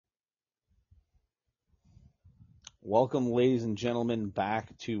Welcome, ladies and gentlemen,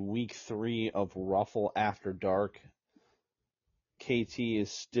 back to week 3 of Ruffle After Dark. KT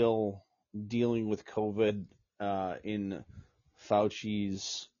is still dealing with COVID in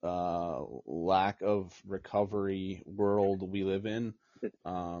Fauci's lack of recovery world we live in.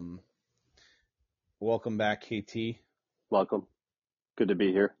 Welcome back, KT. Welcome. Good to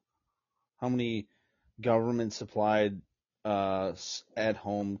be here. How many government-supplied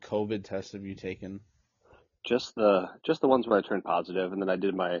at-home COVID tests have you taken? Just the ones where I turned positive, and then I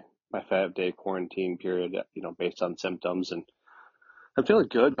did my 5-day quarantine period, based on symptoms, and I'm feeling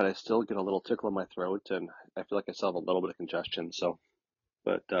good, but I still get a little tickle in my throat, and I feel like I still have a little bit of congestion.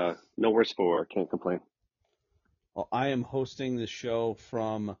 But no worse for wear. Can't complain. Well, I am hosting the show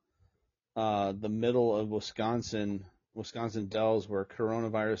from the middle of Wisconsin Dells, where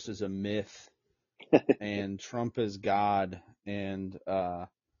coronavirus is a myth and Trump is God, and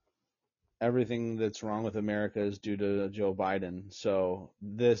everything that's wrong with America is due to Joe Biden. So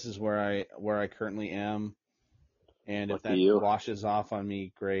this is where I currently am, and if Lucky that you. washes off on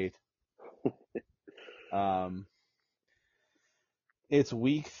me, great. It's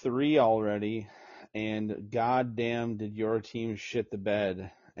week 3 already, and goddamn did your team shit the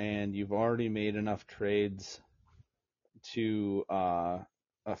bed, and you've already made enough trades to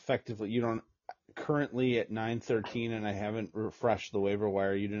effectively, you don't currently at 9:13, and I haven't refreshed the waiver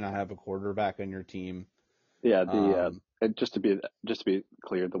wire. You do not have a quarterback on your team. Yeah. Um, Just to be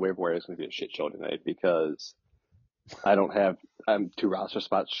clear, the waiver wire is going to be a shit show tonight because I'm 2 roster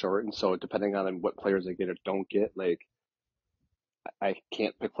spots short, and so depending on what players I get or don't get, like I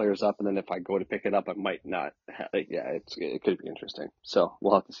can't pick players up, and then if I go to pick it up, I might not. It could be interesting. So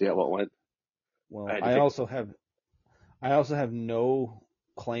we'll have to see how it went. I well, had to I pick. also have I also have no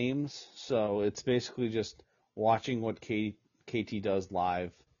claims, so it's basically just watching what KT does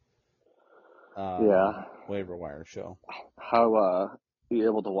live. Yeah. Waiver wire show. How you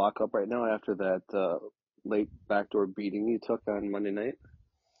able to walk up right now after that late backdoor beating you took on Monday night?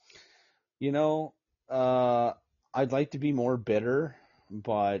 You know, uh, I'd like to be more bitter,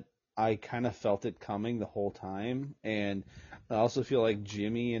 but I kind of felt it coming the whole time. And I also feel like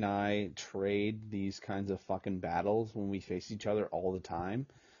Jimmy and I trade these kinds of fucking battles when we face each other all the time.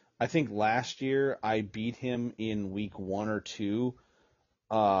 I think last year I beat him in week 1 or 2,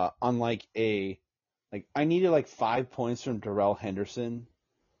 on like I needed like 5 points from Darrell Henderson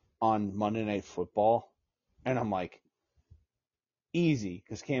on Monday Night Football, and I'm like, easy,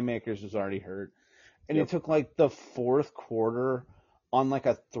 because Cam Akers was already hurt. And it Yep. took like the fourth quarter on like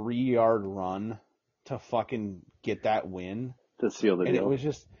a 3-yard run to fucking get that win. To seal the And it deal.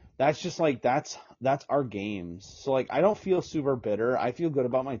 was that's our games. So like I don't feel super bitter. I feel good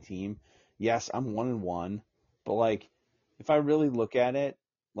about my team. Yes, I'm 1-1, but like if I really look at it,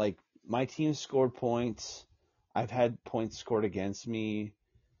 like my team scored points. I've had points scored against me,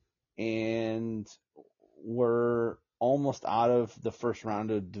 and we're almost out of the first round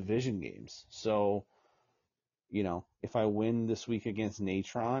of division games. So if I win this week against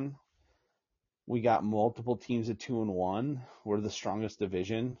Natron, we got multiple teams at 2-1. We're the strongest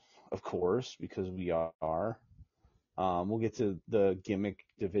division, of course, because we are. We'll get to the gimmick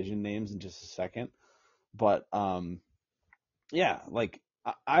division names in just a second, but yeah, like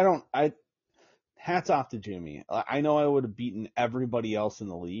I don't. I hats off to Jimmy. I know I would have beaten everybody else in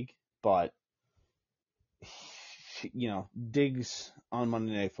the league, but Diggs on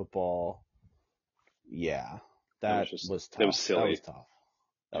Monday Night Football, yeah, that was That was tough. That was silly. tough.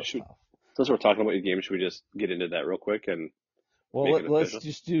 That was Should tough. Since we're talking about your game, should we just get into that real quick and Well, make it official?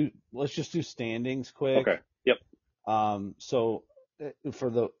 let's just do standings quick. Okay. Yep. So for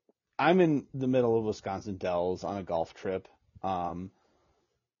the I'm in the middle of Wisconsin Dells on a golf trip. Um,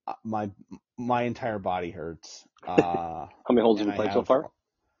 my entire body hurts. How many holes have And you I played so have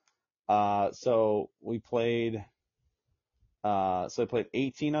far? so we played so I played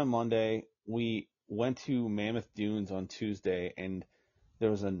 18 on Monday. We went to Mammoth Dunes on Tuesday, and there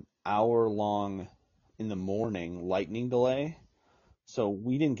was an hour long in the morning lightning delay. So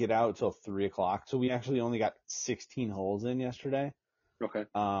we didn't get out till 3 o'clock. So we actually only got 16 holes in yesterday. Okay.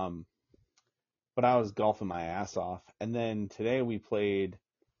 Um, but I was golfing my ass off. And then today we played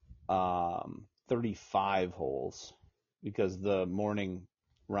 35 holes because the morning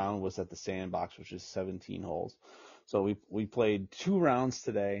round was at the Sandbox, which is 17 holes. So we played 2 rounds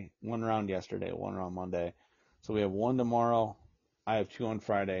today, 1 round yesterday, 1 round Monday. So we have 1 tomorrow. I have 2 on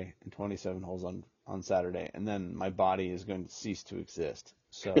Friday and 27 holes on Saturday, and then my body is going to cease to exist.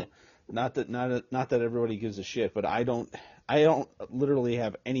 So not that everybody gives a shit, but I don't literally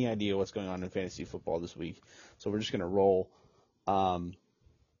have any idea what's going on in fantasy football this week. So we're just gonna roll.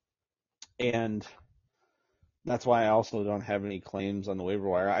 And that's why I also don't have any claims on the waiver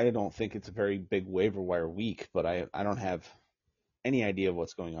wire. I don't think it's a very big waiver wire week, but I don't have any idea of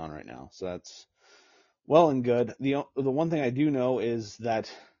what's going on right now. So that's well and good. The one thing I do know is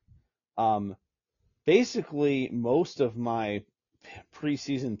that um, basically most of my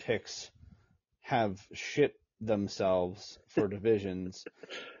preseason picks have shit themselves for divisions.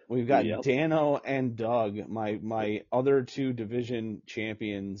 We've got Yep. Dano and Doug, my other two division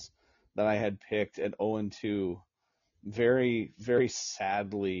champions that I had picked at 0-2, very, very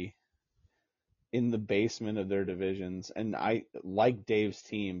sadly in the basement of their divisions. And I like Dave's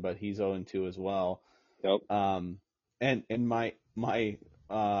team, but he's 0-2 as well. Yep. And my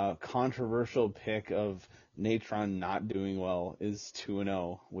controversial pick of Natron not doing well is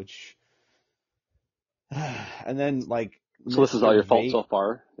 2-0, which and then like So this is all Mr. your fault Vague. so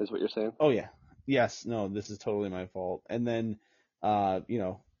far, is what you're saying? Oh yeah. Yes, no, this is totally my fault. And then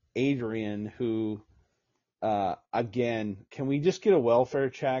Adrian, who again, can we just get a welfare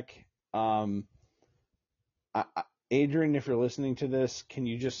check? Adrian, if you're listening to this, can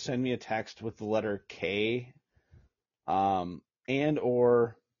you just send me a text with the letter K? And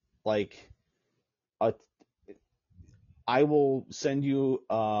or like a I will send you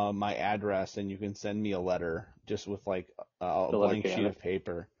my address and you can send me a letter just with like a The letter blank K on sheet it. of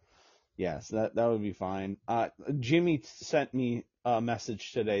paper. Yes, that would be fine. Jimmy sent me a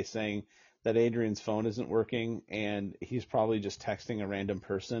message today saying that Adrian's phone isn't working and he's probably just texting a random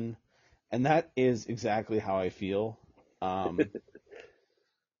person, and that is exactly how I feel. Um,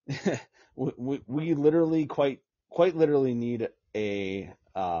 we literally quite literally need a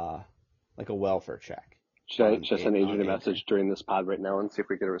like a welfare check Should I send on Adrian a Adrian. message during this pod right now and see if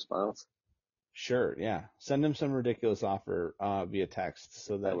we get a response? Sure, yeah. Send him some ridiculous offer via text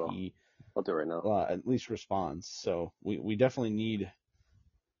so I that will. he I'll do it right now. at least responds. So we definitely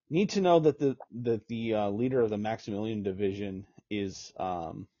need to know that the leader of the Maximilian division is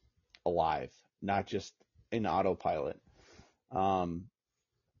alive, not just in autopilot. Um,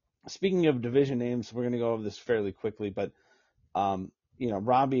 Speaking of division names, we're going to go over this fairly quickly, but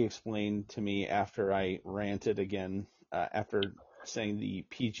Robbie explained to me after I ranted again, after saying the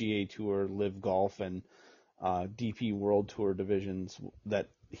PGA Tour, Live Golf, and DP World Tour divisions, that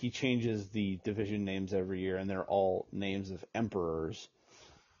he changes the division names every year, and they're all names of emperors,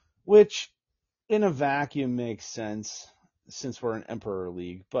 which in a vacuum makes sense since we're an emperor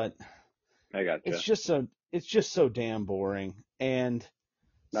league, but I it's gotcha. just so damn boring. And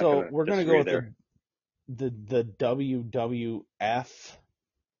Not so gonna we're gonna go disagree with there. the WWF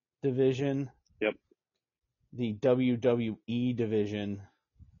division, Yep. the WWE division,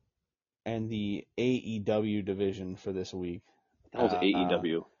 and the AEW division for this week. The hell's Uh,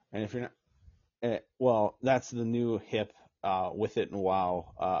 AEW? and if you're not, well, that's the new hip with it and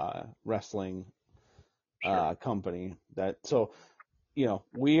WoW wrestling Sure. company. That so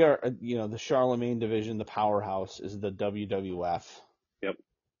we are the Charlemagne division, the powerhouse is the WWF. Yep.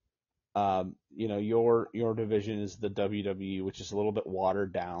 Your division is the WWE, which is a little bit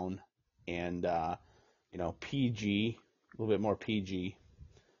watered down and PG, a little bit more PG.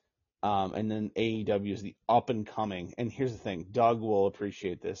 And then AEW is the up and coming. And here's the thing, Doug will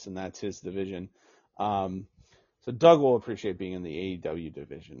appreciate this, and that's his division. So Doug will appreciate being in the AEW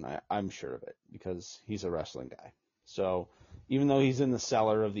division. I'm sure of it because he's a wrestling guy. So even though he's in the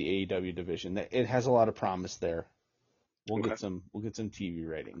cellar of the AEW division, it has a lot of promise there. We'll Okay. get some TV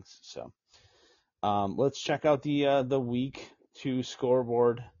ratings. So let's check out the week 2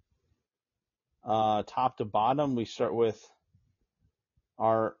 scoreboard. Top to bottom, we start with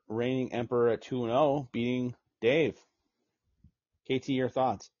our reigning emperor at 2-0 beating Dave. KT, your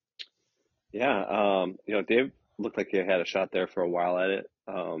thoughts? Yeah. Dave looked like he had a shot there for a while at it.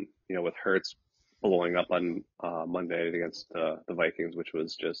 With Hurts blowing up on Monday against the Vikings, which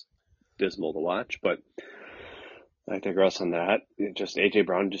was just dismal to watch. But I digress on that. Just AJ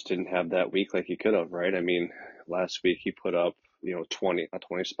Brown just didn't have that week like he could have, right? I mean, last week he put up, 20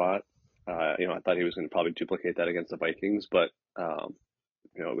 spot. I thought he was going to probably duplicate that against the Vikings, but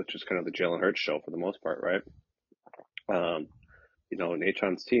which is kind of the Jalen Hurts show for the most part, right? Um,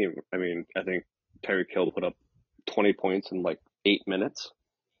 Nathan's team. I mean, I think Tyreek Hill put up 20 points in like 8 minutes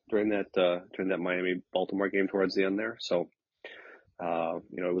during that Miami Baltimore game towards the end there. So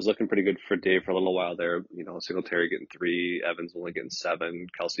it was looking pretty good for Dave for a little while there. Singletary getting 3, Evans only getting 7,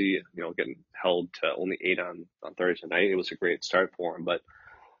 Kelsey, getting held to only 8 on Thursday night. It was a great start for him, but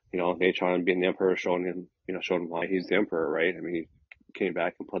Nathan being the emperor, showing why he's the emperor, right? I mean, he came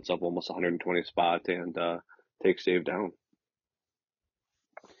back and puts up almost 120 spots and takes Dave down.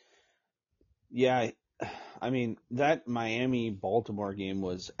 Yeah, I mean, that Miami-Baltimore game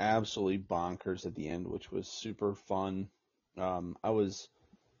was absolutely bonkers at the end, which was super fun. I was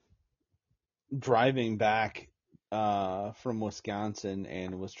driving back from Wisconsin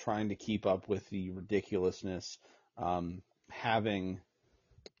and was trying to keep up with the ridiculousness. Having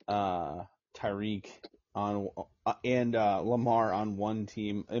Tyreek on and Lamar on one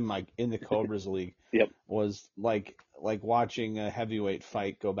team in the Cobras League Yep. was like watching a heavyweight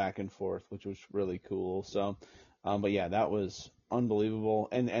fight go back and forth, which was really cool. So, but yeah, that was unbelievable.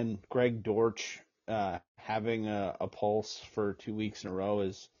 And Greg Dortch having a pulse for 2 weeks in a row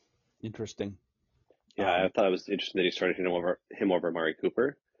is interesting. Yeah, I Um, thought it was interesting that he started him over Amari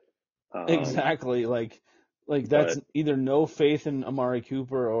Cooper. exactly, like that's But either no faith in Amari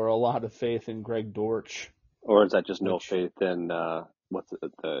Cooper or a lot of faith in Greg Dortch, or is that just no which faith in what's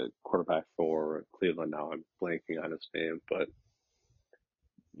the quarterback for Cleveland now? I'm blanking on his name, but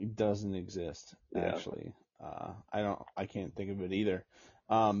doesn't exist yeah, actually. I can't think of it either.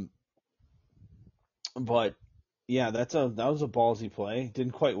 Um, but yeah, that was a ballsy play.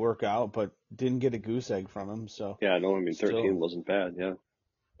 Didn't quite work out, but didn't get a goose egg from him. So yeah. No, I mean 13 still, wasn't bad. Yeah.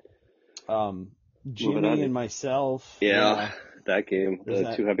 um, Moving Jimmy on. and myself, Yeah, yeah, that game, the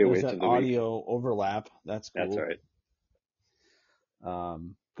two there's heavyweights that of the week. audio overlap. That's That's all cool. right.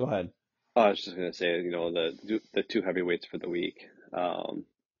 Go ahead. Oh, I was just gonna say, the two heavyweights for the week.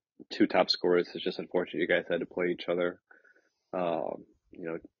 Two top scorers. It's just unfortunate you guys had to play each other. Um, you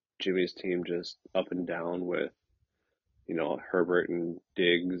know, Jimmy's team just up and down with, Herbert and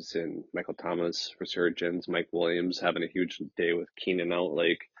Diggs and Michael Thomas resurgence, Mike Williams having a huge day with Keenan out,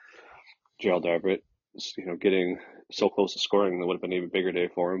 like Gerald Everett, getting so close to scoring that would have been an even bigger day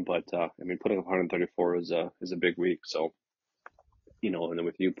for him. But I mean, putting up 134 is a big week. So, and then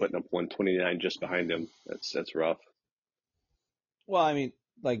with you putting up 129 just behind him, that's rough. Well, I mean,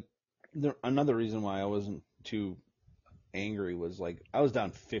 like another reason why I wasn't too angry was like I was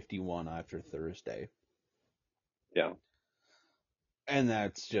down 51 after Thursday, Yeah. and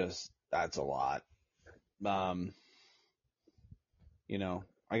that's a lot. Um,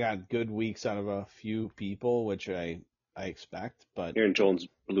 I got good weeks out of a few people, which I expect, but Aaron Jones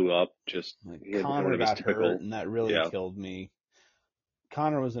blew up. Just like he had one Connor of his got hurt, typical. and that really Yeah. killed me.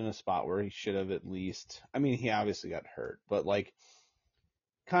 Connor was in a spot where he should have at least. I mean, he obviously got hurt, but like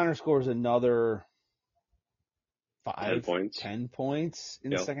Connor scores another 10 five, points. 10 points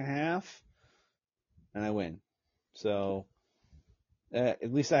in the Yeah. second half, and I win. So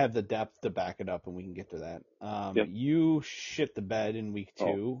at least I have the depth to back it up, and we can get to that. Yep. You shit the bed in week Oh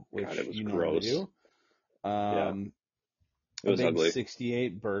two, God, it which was you normally gross. do. Yeah, Um, it a was big ugly.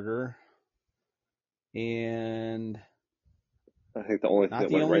 68 burger, and I think the only thing not that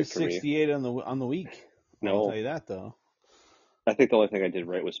the went only right for me. 68 on the week. I'll tell No, you that though. I think the only thing I did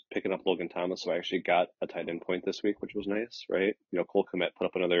right was picking up Logan Thomas, so I actually got a tight end point this week, which was nice, right? Cole Kmet put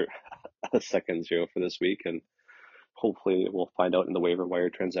up another second zero for this week, and hopefully we'll find out in the waiver wire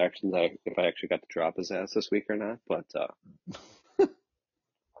transactions if I actually got to drop his ass this week or not. But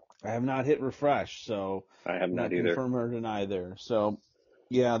I have not hit refresh, so I have not cannot either. confirm or deny there. So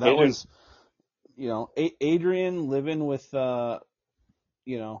yeah, that Adrian, was Adrian living with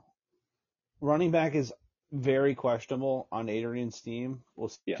running back is very questionable on Adrian's team. We'll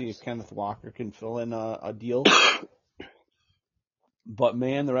see if yes. Kenneth Walker can fill in a deal. But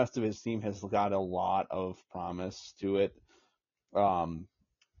man, the rest of his team has got a lot of promise to it. Um,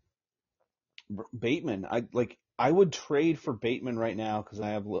 Bateman, I would trade for Bateman right now because I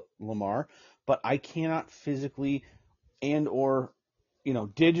have Lamar, but I cannot physically and or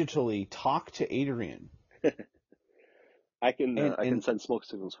digitally talk to Adrian. I can And send smoke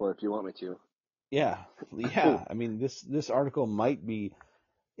signals for it if you want me to. yeah, yeah. I mean this article might be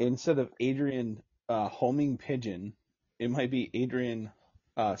instead of Adrian homing pigeon, it might be Adrian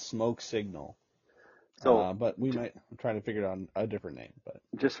smoke signal. So But we might try to figure out a different name. But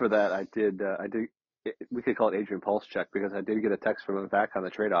just for that, I did. We could call it Adrian Pulse check because I did get a text from him back on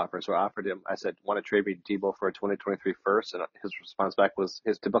the trade offer. So I offered him. I said, "Want to trade me Debo for a 2023 first?" And his response back was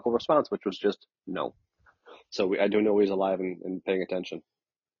his typical response, which was just no. So I do know he's alive and paying attention,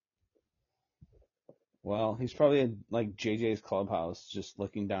 well, he's probably in like JJ's clubhouse, just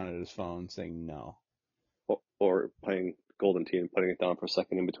looking down at his phone, saying no. or playing Golden Tee and putting it down for a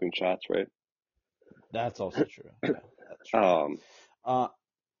second in between chats, right? That's also true. Yeah, that's true. Um, Uh,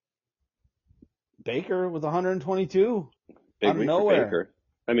 Baker with 122 big out of week for nowhere. Baker.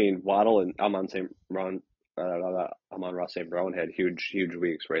 I mean, Waddle and Amon Ross St. Brown had huge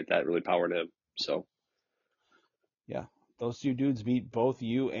weeks, right? That really powered him. So Yeah, those two dudes beat both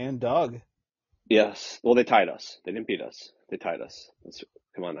you and Doug. yes, well they tied us. They didn't beat us. They tied us.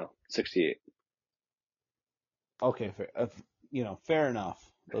 Come on now, 68. Okay, fair, fair enough.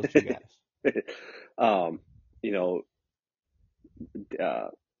 Those two guys. um, you know, uh,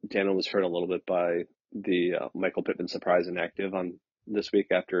 Daniel was hurt a little bit by the Michael Pittman surprise inactive on this week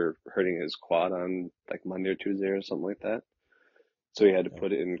after hurting his quad on like Monday or Tuesday or something like that. So he had to Yep.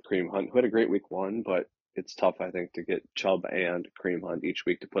 put it in Kareem Hunt, who had a great week one, but it's tough, I think, to get Chubb and Kareem Hunt each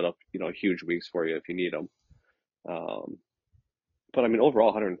week to put up, huge weeks for you if you need them. Um, but I mean, overall,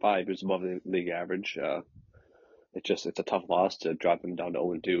 105 is above the league average. It's a tough loss to drop him down to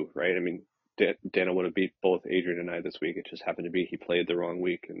 0-2, right? I mean, Dana would have beat both Adrian and I this week. It just happened to be he played the wrong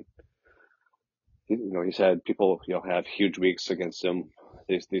week, and he's had people have huge weeks against him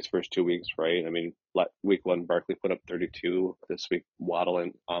these first 2 weeks, right? I mean, week one Barkley put up 32. This week Waddle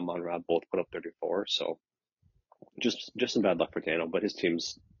and Amon-Ra both put up 34. So just some bad luck for Daniel, but his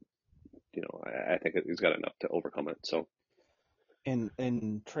team's I think he's got enough to overcome it. So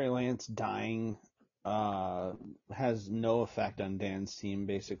And Trey Lance dying uh, has no effect on Dan's team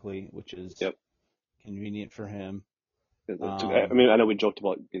basically, which is yep. convenient for him. I mean, I know we joked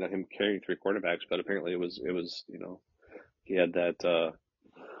about him carrying three quarterbacks, but apparently it was he had that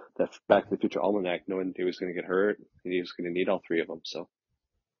Back to the Future almanac, knowing he was going to get hurt and he was going to need all three of them. So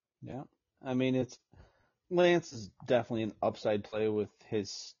Yeah, I mean it's Lance is definitely an upside play with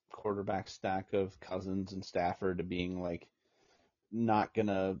his quarterback stack of Cousins and Stafford to being like not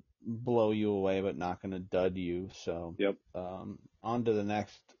gonna blow you away, but not gonna dud you. So yep. on to the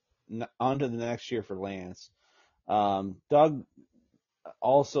next year for Lance. Doug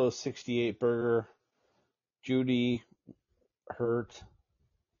also 68 burger. Judy hurt.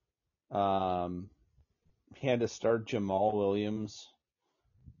 Um, he had to start Jamal Williams,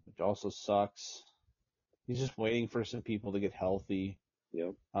 which also sucks. He's just waiting for some people to get healthy.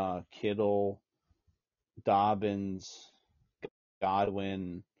 Yep. Kittle, Dobbins,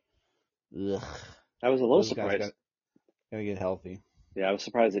 Godwin. Ugh. I was a little Those guys surprised. gotta get healthy. Yeah, I was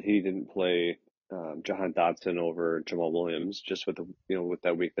surprised that he didn't play Jahan Dotson over Jamal Williams, just with with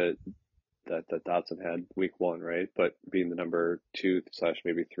that week that Dotson had week one, right? But being the number two slash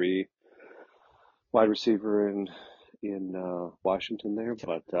maybe three wide receiver in Washington there,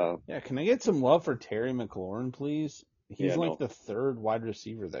 but Yeah, can I get some love for Terry McLaurin, please? He's yeah, like no. the third wide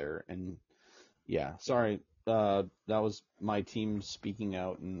receiver there, and yeah, sorry, that was my team speaking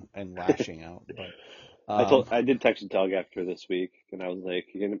out and lashing out, but I did text Doug after this week, and I was like,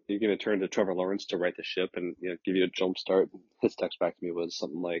 "You're gonna turn to Trevor Lawrence to right the ship and give you a jump start." His text back to me was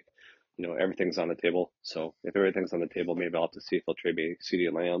something like, "Everything's on the table. So if everything's on the table, maybe I'll have to see if they'll trade me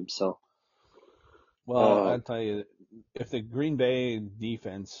CeeDee Lamb." So, well, uh, I tell you, if the Green Bay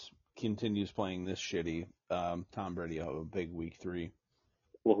defense continues playing this shitty, Tom Brady will have a big week 3.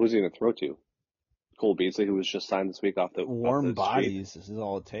 well, who's he gonna throw to? Cole Beasley, who was just signed this week off the Warm street. bodies, this is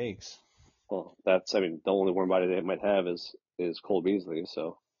all it takes. Well, I mean, the only warm body they might have is Cole Beasley.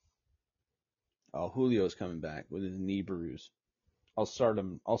 So, Oh, Julio's coming back with his knee bruise. I'll start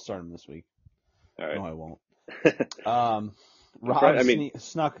him. I'll start him this week. all No, right. I won't. Um, Brett, Rob I mean,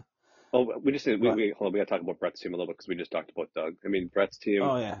 snuck. oh, we just Go ahead. hold on. We got to talk about Brett's team a little bit because we just talked about Doug. I mean, Brett's team,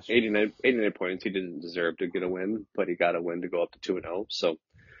 Oh yeah, sure. 89 points. He didn't deserve to get a win, but he got a win to go up to 2-0. So,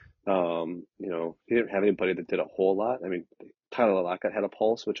 he didn't have anybody that did a whole lot. I mean, Tyler Lockett had a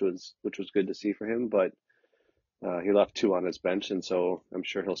pulse, which was good to see for him, but he left two on his bench, and so I'm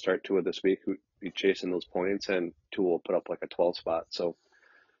sure he'll start Tua this week. Who be chasing those points, and Tua will put up like a 12 spot. So,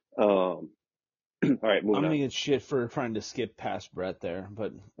 all right, moving I'm gonna on. get shit for trying to skip past Brett there,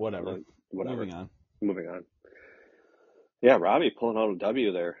 but whatever. Whatever. Moving on. Moving on. Yeah, Robbie pulling out a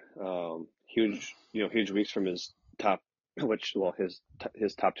W there. Huge weeks from his top,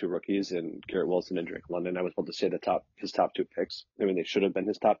 his top two rookies and Garrett Wilson and Drake London. I was about to say his top two picks. I mean, they should have been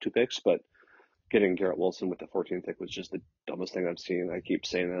his top two picks, but getting Garrett Wilson with the 14th pick was just the dumbest thing I've seen. I keep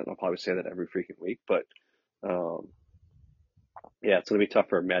saying that. And I'll probably say that every freaking week, but um, yeah, it's gonna be tough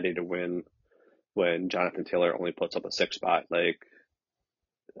for Maddie to win when Jonathan Taylor only puts up a 6 spot. Like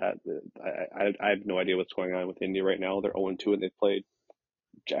that, I have no idea what's going on with Indy right now. They're 0-2 and they've played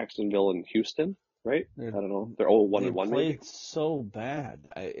Jacksonville and Houston, right? They're, I don't know. They're all one they and one maybe. played so bad.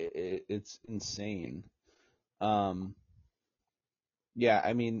 It's insane. Um, yeah,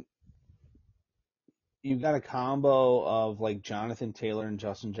 I mean, you've got a combo of like Jonathan Taylor and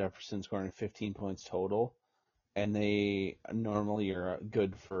Justin Jefferson scoring 15 points total, and they normally are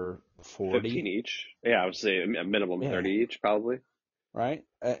good for 15 40. each. Yeah, I would say a minimum Yeah, 30 each probably. right.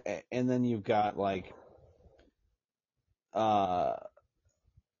 And then you've got uh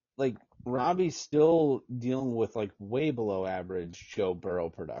like Robbie's still dealing with like way below average Joe Burrow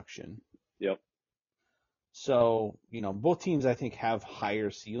production. Yep. So, both teams I think have higher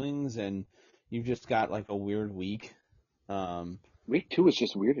ceilings, and you've just got like a weird week. Week 2 was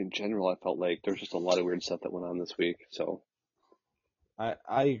just weird in general. I felt like there was just a lot of weird stuff that went on this week. So,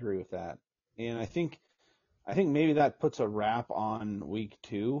 I agree with that, and I think maybe that puts a wrap on week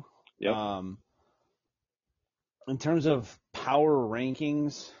 2. yep. Um, in terms of power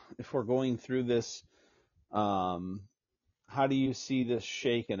rankings, if we're going through this, how do you see this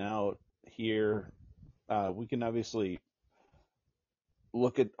shaking out here? We can obviously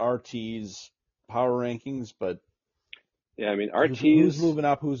look at RT's power rankings, but Yeah, I mean, who's RT's, moving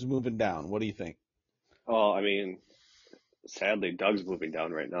up, who's moving down? What do you think? oh, I mean, sadly, Doug's moving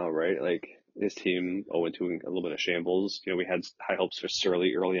down right now, right? Like, his team 0-2 in a little bit of shambles. You know, we had high hopes for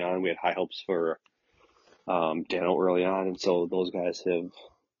Surly early on. We had high hopes for Dano early on, and so those guys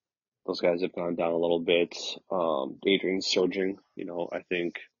have gone down a little bit. Adrian's surging. You know, I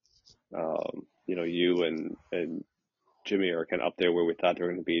think you and Jimmy are kind of up there where we thought they were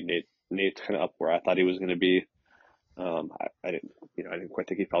going to be. Nate's kind of up where I thought he was going to be. I didn't quite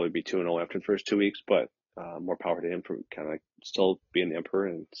think he'd probably be 2-0 after the first 2 weeks, but more power to him for kind of like still being the emperor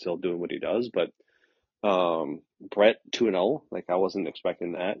and still doing what he does. But Brett 2-0, like I wasn't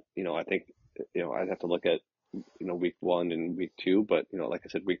expecting that. I think I'd have to look at week 1 and week 2, but like I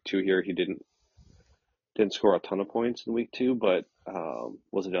said, week 2 here he didn't score a ton of points in week 2, but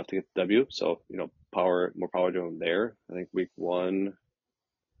was enough to get the W. So more power to him there. I think week 1,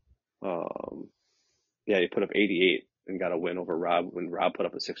 um, yeah, he put up 88 and got a win over Rob when Rob put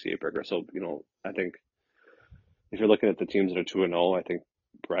up a 68 burger. So I think if you're looking at the teams that are 2-0, I think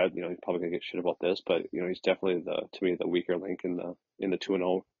Brad, he's probably gonna get shit about this, but he's definitely to me the weaker link in the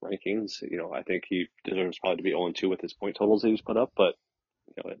 2-0 rankings. I think he deserves probably to be 0-2 with his point totals that he's put up, but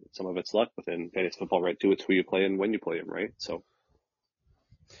some of it's luck within fantasy football, right? Too, it's who you play and when you play him, right? So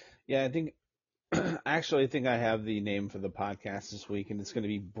Yeah, I think actually I think I have the name for the podcast this week, and it's going to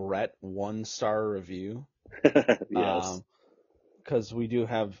be Brett 1-star review. yes, Because we do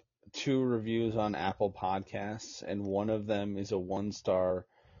have 2 reviews on Apple Podcasts, and one of them is a 1-star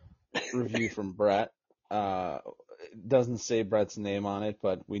review from Brett. It doesn't say Brett's name on it,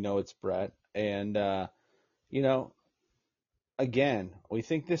 but we know it's Brett. And you know, again, we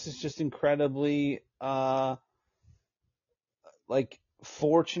think this is just incredibly like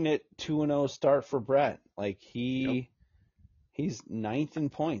fortunate 2-0 start for Brett. Like yep, he's 9th in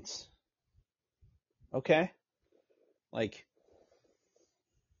points. Okay? Like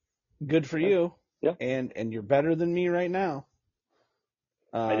good for okay, you. yeah. And you're better than me right now.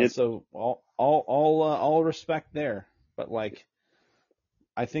 I did. So all respect there. But like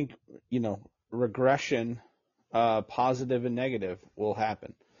I think, regression, positive and negative will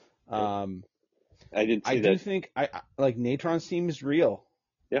happen. Yep, Um, I did I see do that. think I like Natron's team is real,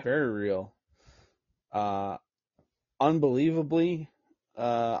 Yeah, very real. Uh, Unbelievably,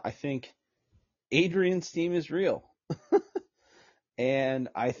 I think Adrian's team is real, and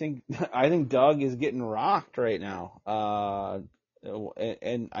I think I think Doug is getting rocked right now.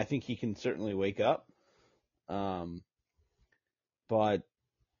 And I think he can certainly wake up. Um, but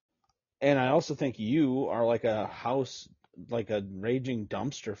and I also think you are like a house, like a raging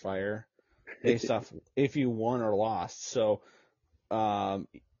dumpster fire based off if you won or lost. So, um,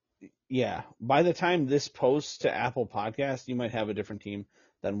 yeah, by the time this posts to Apple Podcast, you might have a different team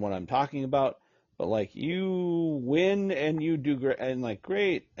than what I'm talking about. But like you win and you do great and like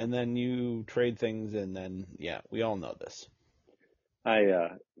great, and then you trade things, and then yeah, we all know this. I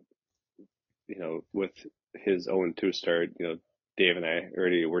with his 0-2 start, Dave and I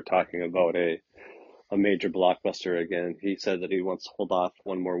already were talking about a major blockbuster again. He said that he wants to hold off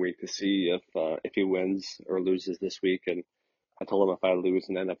one more week to see if he wins or loses this week. And I told him if I lose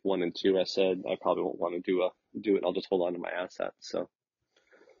and end up 1-2, I said I probably won't want to do it. I'll just hold on to my assets. So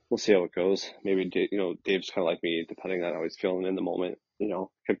we'll see how it goes. Maybe Dave's kind of like me, depending on how he's feeling in the moment.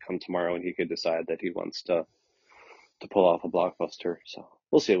 Could come tomorrow and he could decide that he wants to pull off a blockbuster. So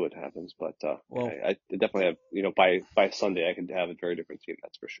we'll see what happens. But Well, I definitely have by Sunday I could have a very different team.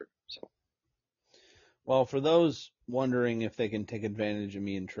 That's for sure. So well, for those wondering if they can take advantage of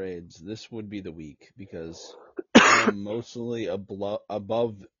me in trades, this would be the week because I am mostly I'm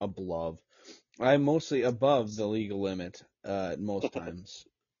mostly above the legal limit at most times.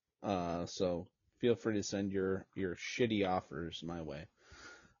 So feel free to send your shitty offers my way.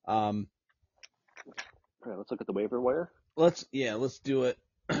 Um, all right, let's look at the waiver wire. let's do it.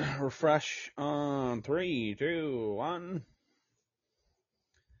 Refresh on 3, 2, 1.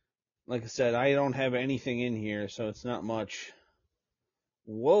 Like I said, I don't have anything in here, so it's not much.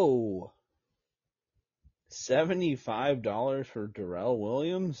 Whoa. $75 for Darrell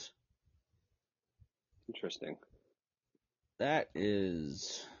Williams? Interesting. That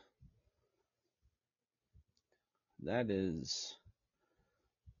is That is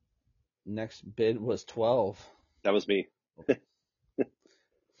next bid was 12. That was me.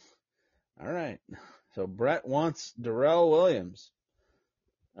 All right. So Brett wants Darrell Williams.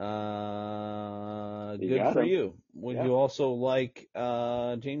 You Good got for him. you. Would Yeah. you also like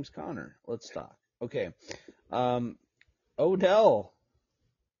James Conner? Let's talk. Okay. Odell.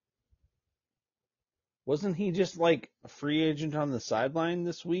 Wasn't he just like a free agent on the sideline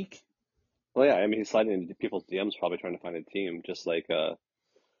this week? Well, yeah. I mean, he's sliding into people's DMs, probably trying to find a team. Just like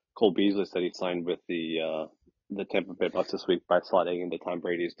Cole Beasley said, he signed with the Tampa Bay Bucks this week by sliding into Tom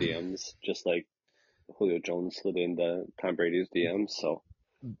Brady's DMs, just like Julio Jones slid into Tom Brady's DMs. So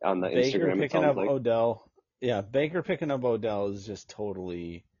on the Baker Instagram, it picking sounds up like Odell. Yeah, Baker picking up Odell is just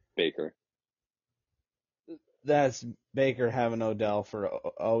totally. Baker. That's Baker having Odell for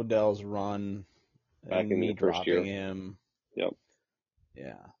Odell's run Back and in me the first dropping year. him. Yep.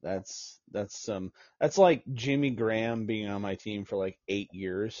 Yeah, that's like Jimmy Graham being on my team for like 8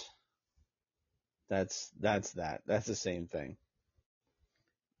 years. That's that. That's the same thing.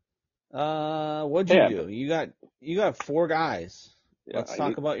 What'd you Yeah, do? but You got four guys. yeah, Let's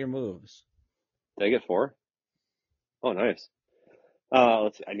talk about your moves. did I get four? Oh, nice.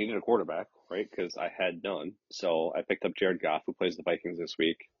 Let's see. I needed a quarterback, right? Because I had none. So I picked up Jared Goff, who plays the Vikings this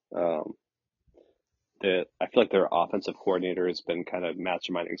week. Um, I feel like their offensive coordinator has been kind of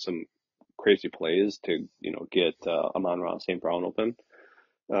masterminding some crazy plays to, get Amon-Ra St. Brown open.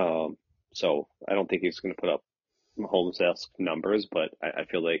 Um, so I don't think he's going to put up Mahomes-esque numbers, but I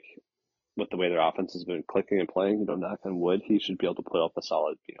feel like with the way their offense has been clicking and playing, knock on wood, he should be able to put up a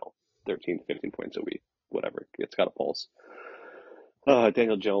solid, 13 to 15 points a week, whatever. It's got a pulse.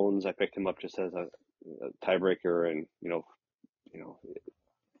 Daniel Jones, I picked him up just as a tiebreaker, and you know,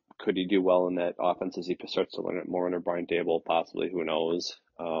 could he do well in that offense as he starts to learn it more under Brian Dable? Possibly, who knows?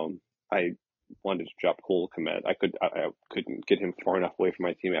 I wanted to drop Cole Kmet. I couldn't get him far enough away from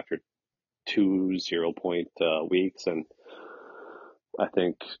my team after 2 0-point weeks, and I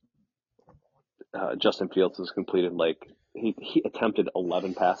think Justin Fields has completed he attempted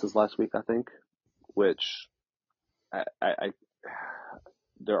 11 passes last week, I think, which I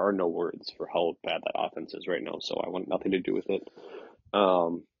there are no words for how bad that offense is right now. So I want nothing to do with it.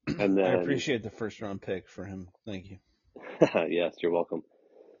 Um, and I then appreciate the first round pick for him. Thank you. yes, you're welcome.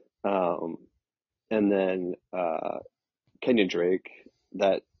 Um, and then Kenyon Drake.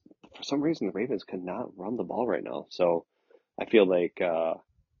 That for some reason the Ravens cannot run the ball right now. So I feel like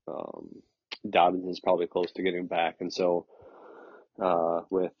um, Dobbins is probably close to getting back, and so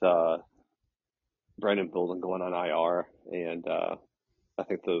with Brandon Bolden going on IR, and I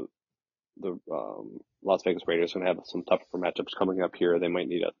think the Las Vegas Raiders are going to have some tougher matchups coming up here. They might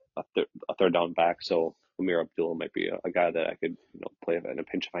need a third down back, so Amir Abdullah might be a guy that I could play in a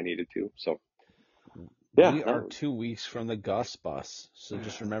pinch if I needed to. So yeah, We are 2 weeks from the Gus bus, so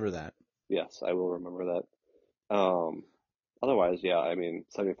just remember that. yes, I will remember that. Otherwise, yeah, I mean,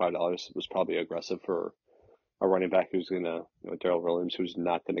 $75 was probably aggressive for a running back who's gonna, Darrell Williams, who's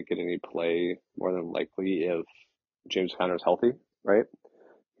not gonna get any play more than likely if James Conner is healthy, right?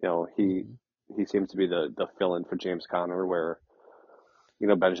 Mhm. He seems to be the fill-in for James Conner, where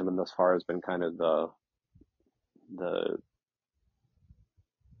Benjamin thus far has been kind of the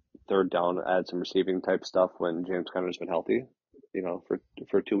third down, add some receiving type stuff when James Conner's been healthy,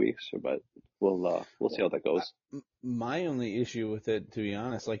 for 2 weeks. But we'll see Well, how that goes. my only issue with it, to be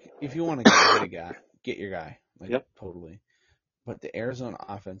honest, like if you want a guy, get a guy, get your guy, like Yep. totally. But the Arizona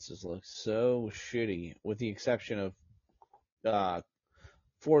offenses look so shitty, with the exception of uh,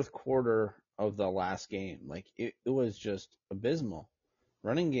 fourth quarter of the last game. Like it was just abysmal.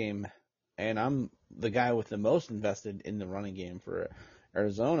 Running game, and I'm the guy with the most invested in the running game for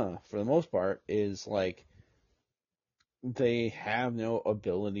Arizona for the most part, is like they have no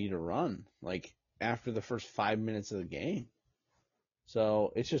ability to run like after the first 5 minutes of the game.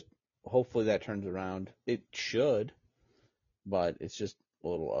 So it's just hopefully that turns around. It should, but it's just a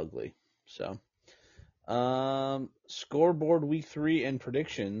little ugly. So scoreboard week 3 and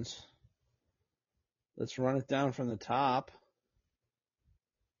predictions. Let's run it down from the top.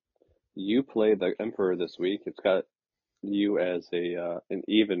 You play the Emperor this week. It's got you as a an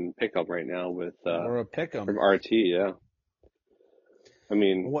even pickup right now with We're a pick 'em. from RT. Yeah, I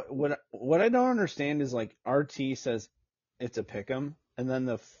mean, What I don't understand is like RT says it's a pick 'em, and then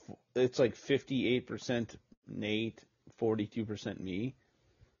it's like 58% Nate, 42% me.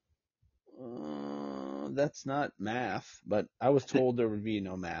 That's not math, but I was told there would be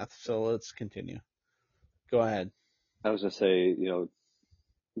no math, so let's continue. Go ahead. I was gonna say,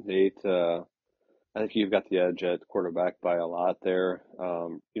 Nate. I think you've got the edge at quarterback by a lot there.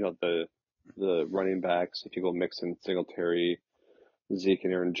 the running backs, if you go Mixon, Singletary, Zeke,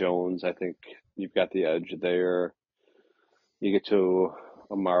 and Aaron Jones, I think you've got the edge there. You get to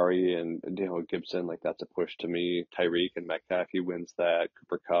Amari and Daniel Gibson, like that's a push to me. Tyreek and Metcalf, he wins that.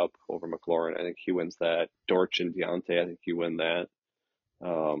 Cooper Kupp over McLaurin, I think he wins that. Dortch and Deontay, I think you win that.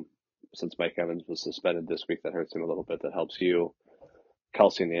 Um, since Mike Evans was suspended this week, that hurts him a little bit. That helps you.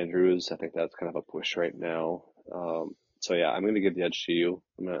 Kelsey and Andrews, I think that's kind of a push right now. So yeah, I'm going to give the edge to you.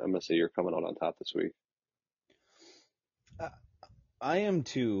 I'm gonna say you're coming out on top this week. I am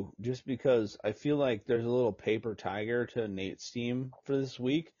too, just because I feel like there's a little paper tiger to Nate's team for this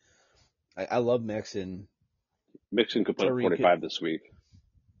week. I love Mixon. Mixon could put up Tariq 45 this week.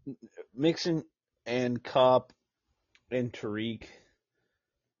 Mixon and Cup and Tariq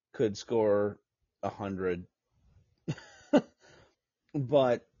could score 100.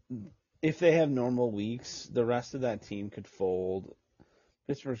 But if they have normal weeks, the rest of that team could fold.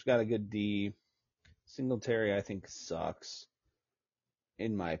 Pittsburgh's got a good D. Singletary, I think, sucks,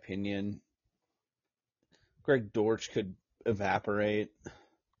 in my opinion. Greg Dortch could evaporate.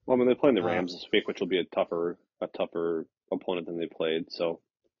 Well, I mean, they're playing the Uh, Rams this week, which will be a tougher opponent than they played. So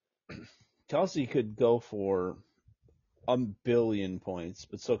Kelsey could go for a billion points,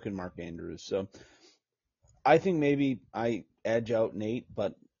 but so can Mark Andrews. So I think maybe I edge out Nate,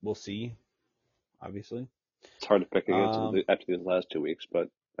 but we'll see, obviously. it's hard to pick against him Um, after these last 2 weeks, but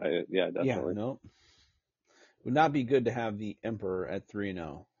yeah, yeah, definitely. no. Would not be good to have the Emperor at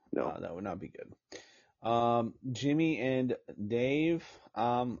 3-0. No. That would not be good. Jimmy and Dave.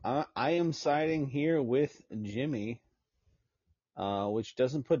 I am siding here with Jimmy, which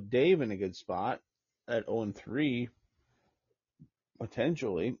doesn't put Dave in a good spot at 0-3,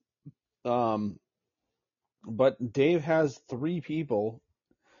 potentially. Um, but Dave has three people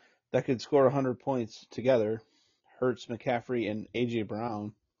that could score 100 points together: Hurts, McCaffrey, and AJ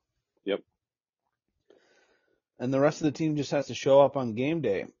Brown. Yep. And the rest of the team just has to show up on game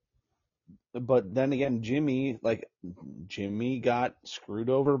day. But then again, Jimmy got screwed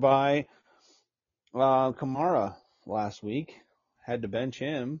over by Kamara last week. Had to bench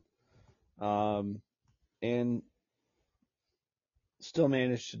him, um, and still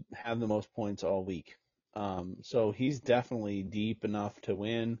managed to have the most points all week. So he's definitely deep enough to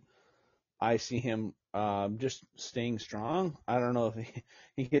win. I see him just staying strong. I don't know if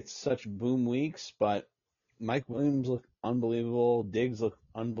he gets such boom weeks, but Mike Williams look unbelievable. Diggs look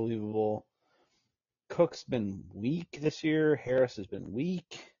unbelievable. Cook's been weak this year. Harris has been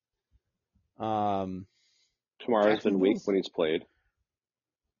weak. Um, Kamara's been weak Jacksonville's when he's played.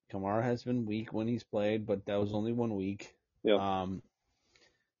 Kamara has been weak when he's played, but that was only 1 week. Yep. Um,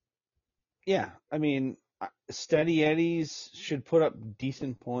 yeah, I mean, Steady Eddies should put up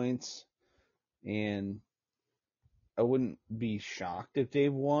decent points, and I wouldn't be shocked if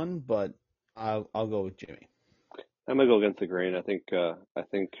Dave won, but I'll go with Jimmy. I'm gonna go against the grain. I think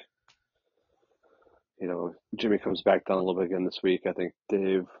Jimmy comes back down a little bit again this week. I think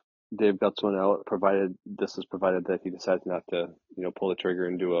Dave guts one out, provided that he decides not to pull the trigger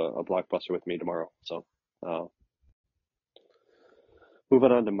and do a blockbuster with me tomorrow. So uh,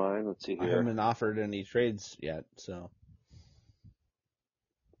 moving on to mine. Let's see I haven't here. been offered any trades yet, so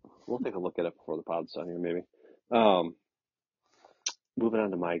We'll take a look at it before the pod's done here, maybe. Um, moving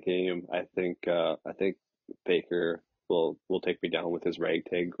on to my game, I think Baker will take me down with his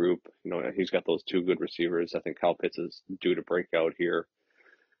ragtag group. He's got those two good receivers. I think Kyle Pitts is due to break out here.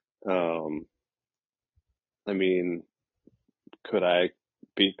 Um, I mean, could I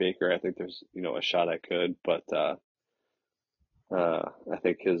beat Baker? I think there's a shot I could, but I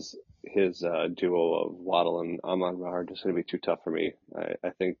think his duo of Waddle and Amon-Ra are just going to be too tough for me. I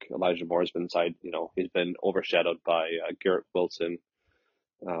think Elijah Moore's been he's been overshadowed by Garrett Wilson.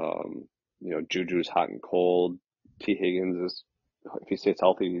 Um, Juju's hot and cold. T. Higgins is, if he stays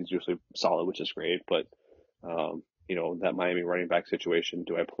healthy, he's usually solid, which is great. But that Miami running back situation.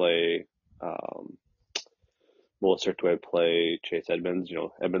 Do I play Willis or do I play Chase Edmonds?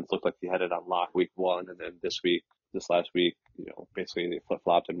 Edmonds looked like he had it on lock week 1, and then this last week, basically they flip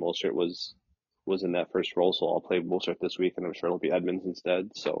flopped, and Mostert was in that first role. So I'll play Mostert this week, and I'm sure it'll be Edmonds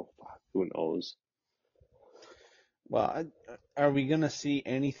instead. So who knows? well, are we gonna see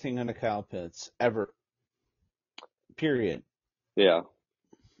anything on a Kyle Pitts ever? Period. Yeah,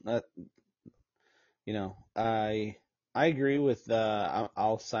 That I agree with.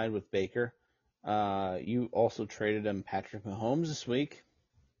 I'll side with Baker. You also traded him Patrick Mahomes this week.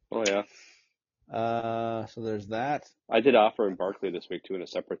 oh yeah. So there's that. I did offer him Barkley this week too in a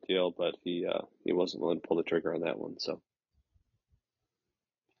separate deal, but he wasn't willing to pull the trigger on that one. So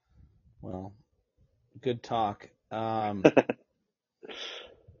Well, good talk.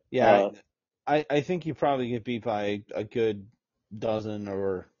 Yeah, I think you probably get beat by a good dozen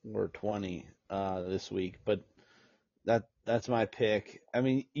or 20 this week, but that's my pick. I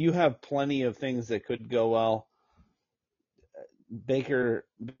mean, you have plenty of things that could go well.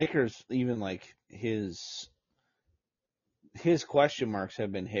 Baker's even like his question marks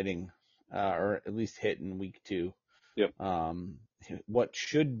have been hitting, or at least hit in week 2. Yep. Um, what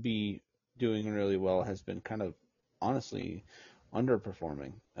should be doing really well has been kind of honestly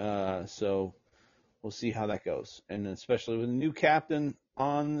underperforming. So we'll see how that goes, and especially with a new captain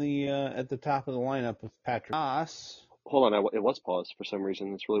on the at the top of the lineup with Patrick Haas. Hold on, it was paused for some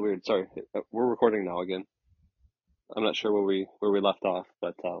reason. It's really weird. Sorry, we're recording now again. I'm not sure where we left off,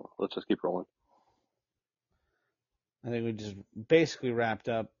 but let's just keep rolling. I think we just basically wrapped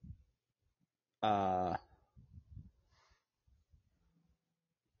up. Uh,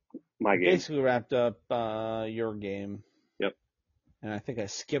 My game. basically wrapped up your game, Yep. and I think I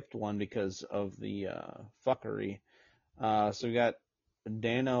skipped one because of the fuckery. So we got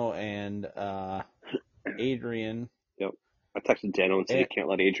Dano and Adrian. Yep. I texted Dano and said he And, can't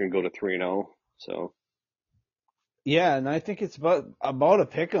let Adrian go to 3-0. So yeah, and I think it's about a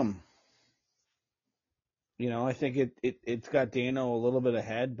pick 'em. I think it's got Dano a little bit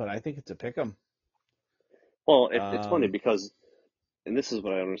ahead, but I think it's a pick 'em. well, it's funny Um, because, and this is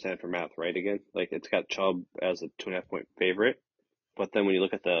what I don't understand for math, right? Again, like it's got Chubb as a 2.5 point favorite, but then when you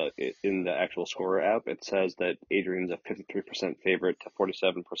look at in the actual scorer app, it says that Adrian's a 53% favorite to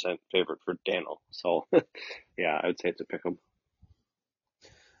 47% favorite for Daniel. So yeah, I would say it's a pick 'em.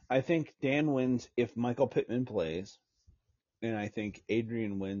 I think Dan wins if Michael Pittman plays, and I think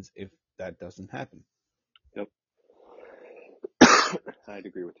Adrian wins if that doesn't happen. Yep. I'd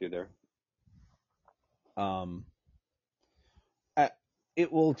agree with you there. Um,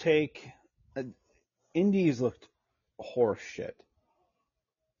 it will take. Indy's looked horse shit.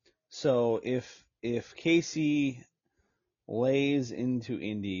 So if Casey lays into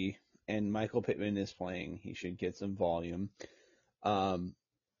Indy and Michael Pittman is playing, he should get some volume. Um,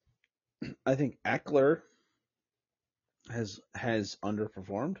 I think Eckler has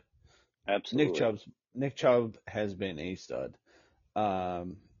underperformed. Nick Absolutely. Chubb's Nick Chubb has been a stud.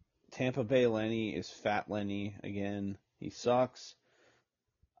 Um, Tampa Bay Lenny is fat Lenny again. He sucks.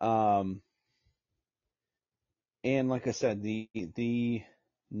 Um, and like I said, the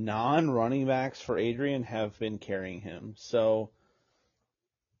non-running backs for Adrian have been carrying him. So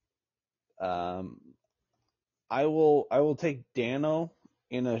um, I will take Dano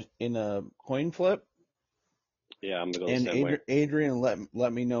in a coin flip, Yeah, I'm gonna go the and same way. Adrian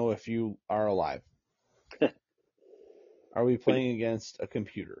let me know if you are alive. Are we But playing against a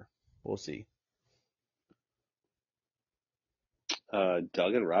computer? We'll see.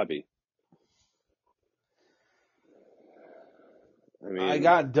 Doug and Robbie. I I mean,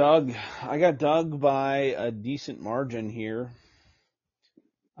 got Doug. I got Doug by a decent margin here.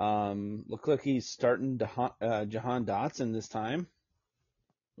 Look like he's starting Jahan Dotson this time,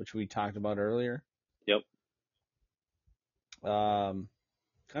 which we talked about earlier. yep. Um,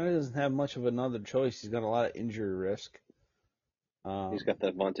 Kind of doesn't have much of another choice. He's got a lot of injury risk. He's got Um,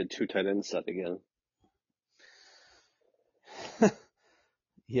 that vaunted two tight end set again.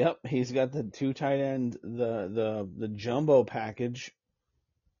 yep, he's got the two tight end, the jumbo package.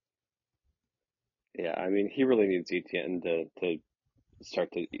 Yeah, I mean, he really needs ETN to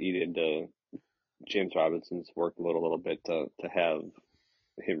start to eat into James Robinson's workload a little bit to have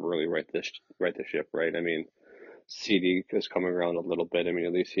him really right the ship, right? I mean, CD is coming around a little bit. I mean,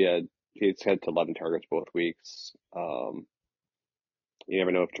 at least he's had to 11 targets both weeks. You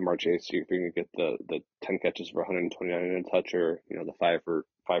never know if Jamar Chase you're going to get the 10 catches for 129 and a touch, or the five for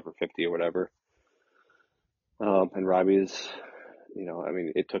 50 or whatever. And Robbie's, I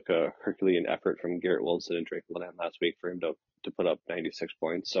mean, it took a Herculean effort from Garrett Wilson and Drake London last week for him to put up 96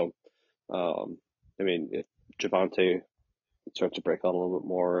 points. So, I mean, if Javonte starts to break out a little bit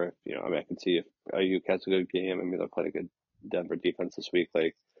more, I mean, I can see if Ayuk has a good game. I mean, they'll play a good Denver defense this week.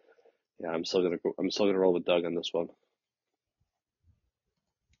 Like, yeah, I'm still gonna roll with Doug on this one.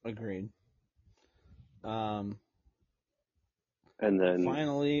 Agreed. Um, And then,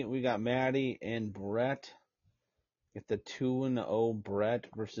 Finally, we got Maddie and Brett. Get the 2-0 Brett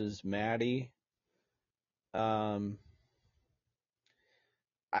versus Maddie. Um,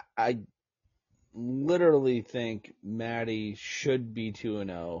 I literally think Maddie should be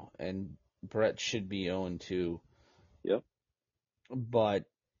 2-0 and Brett should be 0-2. yep, But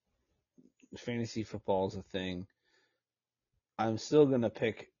fantasy football is a thing. I'm still gonna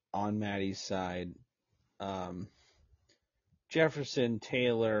pick on Maddie's side. Um, Jefferson,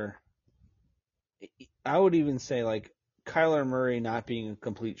 Taylor. I would even say like Kyler Murray not being a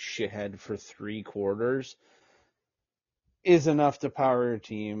complete shithead for 3 quarters is enough to power your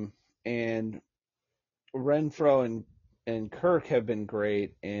team. And Renfro and Kirk have been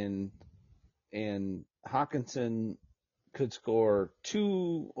great, and Hawkinson could score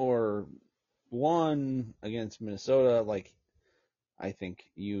 2 or 1 against Minnesota. Like, I think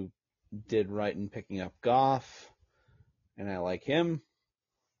you did right in picking up Goff, and I like him.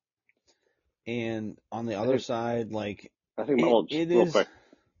 And on the other side, like, I think it real is. quick.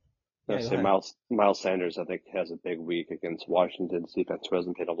 I Yeah, go say ahead. Miles Sanders, I think, has a big week against Washington's defense, who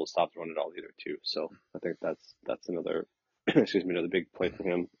hasn't been able to stop the run at all either, too. So I think that's another another big play for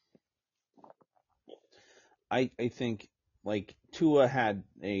him. I think like Tua had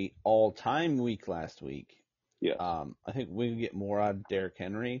a all-time week last week. Yeah, I think we can get more out of Derrick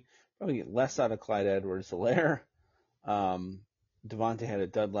Henry. Probably get less out of Clyde Edwards-Helaire. Devontae had a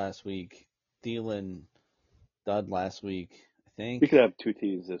dud last week. Thielen dud last week, I we think. could have 2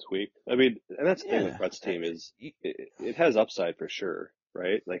 T's this week. I mean, and that's the thing with Yeah, Brett's team is it has upside for sure,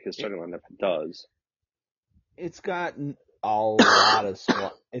 right? Like his it, starting lineup does. it's got a lot of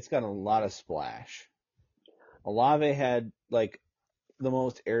it's got a lot of splash. Olave had like the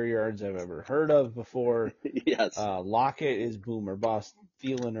most air yards I've ever heard of before. Yes, Lockett is boom or bust.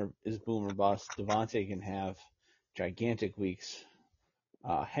 Thielen is boom or bust. Devontae can have gigantic weeks.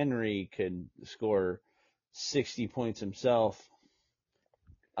 Henry could score 60 points himself.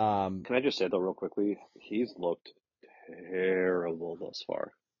 can I just say though, real quickly, he's looked terrible thus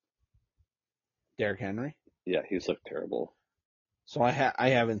far. Derrick Henry. Yeah, he's looked terrible. So I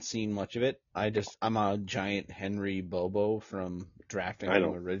haven't seen much of it. I'm a giant Henry Bobo from drafting I him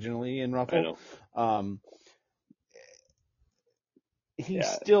know, originally in I Ruffle. know. Um, he's Yeah,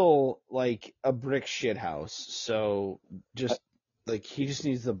 still like a brick shit house. So just like he just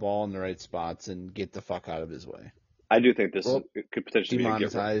needs the ball in the right spots and get the fuck out of his way. I do think Well, it could potentially be a get right.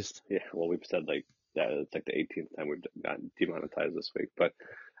 demonetized. Yeah, well, we've said like that. It's like the 18th time we've gotten demonetized this week. But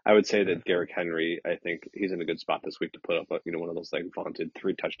I would say that Derrick Henry, I think he's in a good spot this week to put up, one of those like vaunted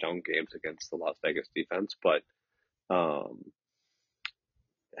 3 touchdown games against the Las Vegas defense. But um,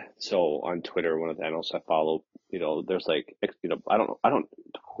 so on Twitter, one of the analysts I follow, there's like, I don't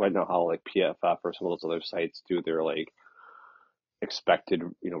quite know how like PFF or some of those other sites do their like expected,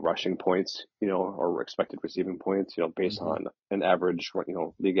 rushing points, or expected receiving points, based Mm-hmm. on an average,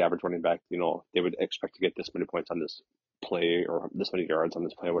 league average running back, they would expect to get this many points on this play or this many yards on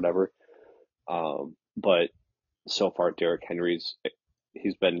this play or whatever. But so far, Derrick Henry's,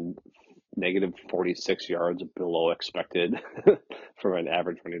 he's been negative 46 yards below expected for an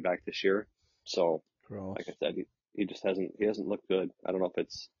average running back this year. So, like I Gross. said, he just hasn't looked good. I don't know if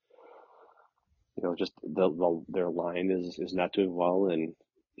it's, just their line is not doing well, and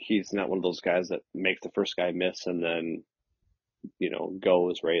he's not one of those guys that makes the first guy miss and then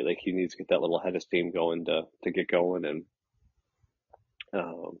goes right. Like he needs to get that little head of steam going to get going, and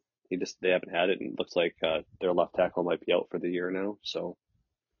um, they haven't had it, and it looks like their left tackle might be out for the year now. So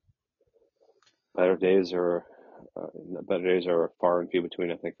better days are better days are far and few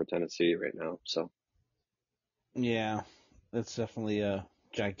between, I think, for Tennessee right now. So Yeah, that's definitely a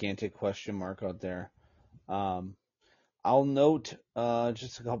gigantic question mark out there. Um, I'll note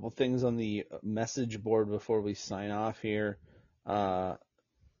just a couple things on the message board before we sign off here. Uh,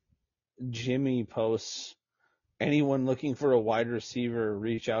 Jimmy posts, anyone looking for a wide receiver,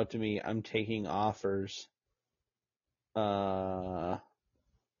 reach out to me. I'm taking offers. Uh,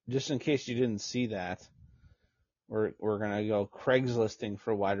 just in case you didn't see that, we're gonna go Craigslisting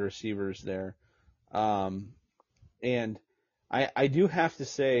for wide receivers there. And I do have to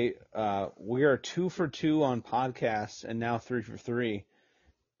say, we are 2 for 2 on podcasts and now 3 for 3.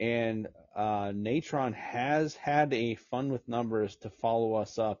 And Natron has had a Fun with Numbers to follow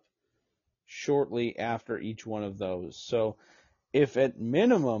us up shortly after each one of those. So if at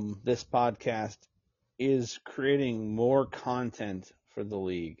minimum this podcast is creating more content for the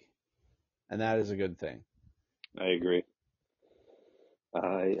league, and that is a good thing. I agree.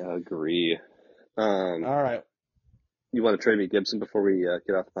 I agree. All right. You want to trade me Gibson before we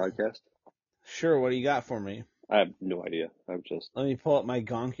get off the podcast? Sure. What do you got for me? I have no idea. I'm just Let me pull up my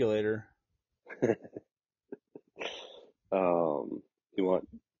gonculator. you want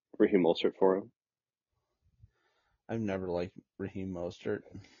Raheem Mostert for him? I've never liked Raheem Mostert.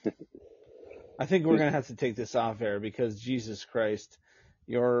 I think we're gonna have to take this off air because Jesus Christ,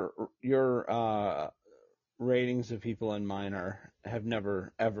 your ratings of people and mine have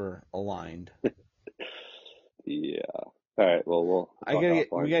never ever aligned. Yeah. All right. Well, we'll talk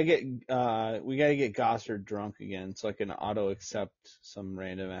offline. We gotta get Gossard drunk again so I can auto accept some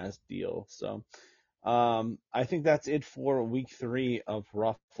random ass deal. So, I think that's it for week 3 of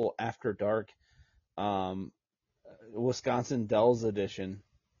Ruffle After Dark, um, Wisconsin Dells edition.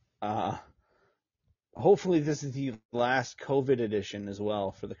 Uh, Hopefully this is the last COVID edition as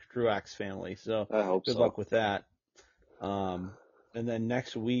well for the Truax family. So I hope good so. luck with that. Um, and then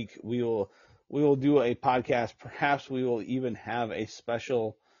next week we will do a podcast. Perhaps we will even have a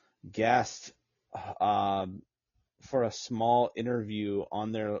special guest um, for a small interview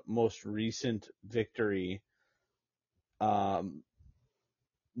on their most recent victory.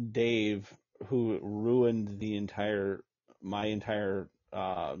 Dave, who ruined my entire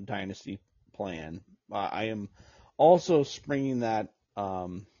dynasty plan. I am also springing that.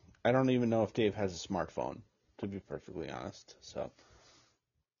 I don't even know if Dave has a smartphone, to be perfectly honest.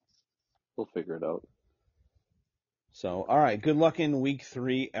 We'll figure it out. So all right. Good luck in week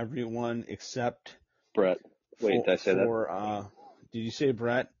 3, everyone, except Brett, wait, did I say that? did you say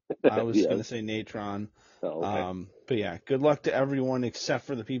Brett? I was Yes. gonna say Natron. Oh, okay. But yeah, good luck to everyone except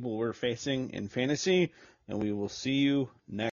for the people we're facing in fantasy, and we will see you next.